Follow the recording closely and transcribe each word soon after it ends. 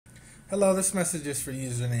Hello, this message is for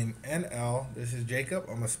username NL. This is Jacob.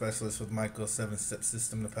 I'm a specialist with Michael's 7-step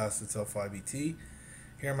system to pass the TOEFL IBT.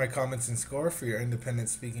 Here are my comments and score for your independent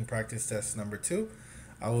speaking practice test number 2.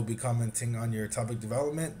 I will be commenting on your topic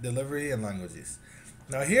development, delivery, and languages.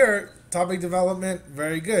 Now here, topic development,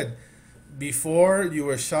 very good. Before, you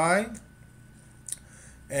were shy,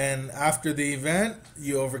 and after the event,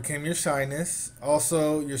 you overcame your shyness.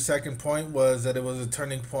 Also, your second point was that it was a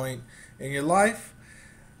turning point in your life.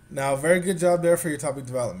 Now, very good job there for your topic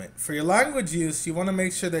development. For your language use, you want to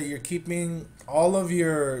make sure that you're keeping all of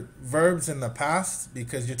your verbs in the past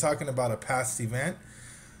because you're talking about a past event.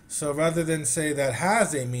 So rather than say that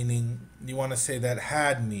has a meaning, you want to say that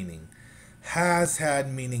had meaning. Has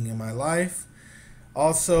had meaning in my life.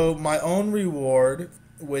 Also, my own reward,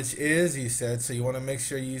 which is, you said, so you want to make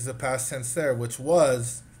sure you use the past tense there, which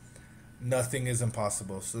was nothing is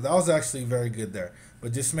impossible. So that was actually very good there.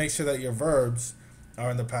 But just make sure that your verbs are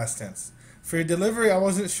in the past tense. For your delivery, I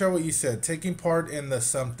wasn't sure what you said. Taking part in the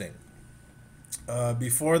something.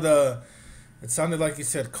 Before it sounded like you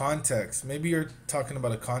said context. Maybe you're talking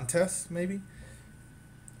about a contest, maybe?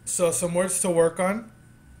 So some words to work on.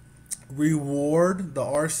 Reward, the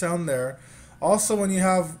R sound there. Also, when you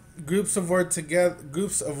have groups of words together,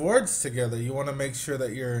 you want to make sure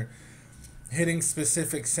that you're hitting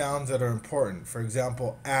specific sounds that are important. For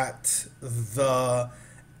example, at the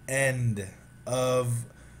end of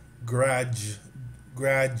graduate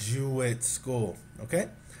school. Okay?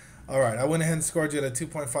 Alright, I went ahead and scored you at a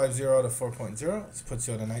 2.50 out of 4.0. This puts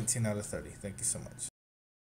you at a 19 out of 30. Thank you so much.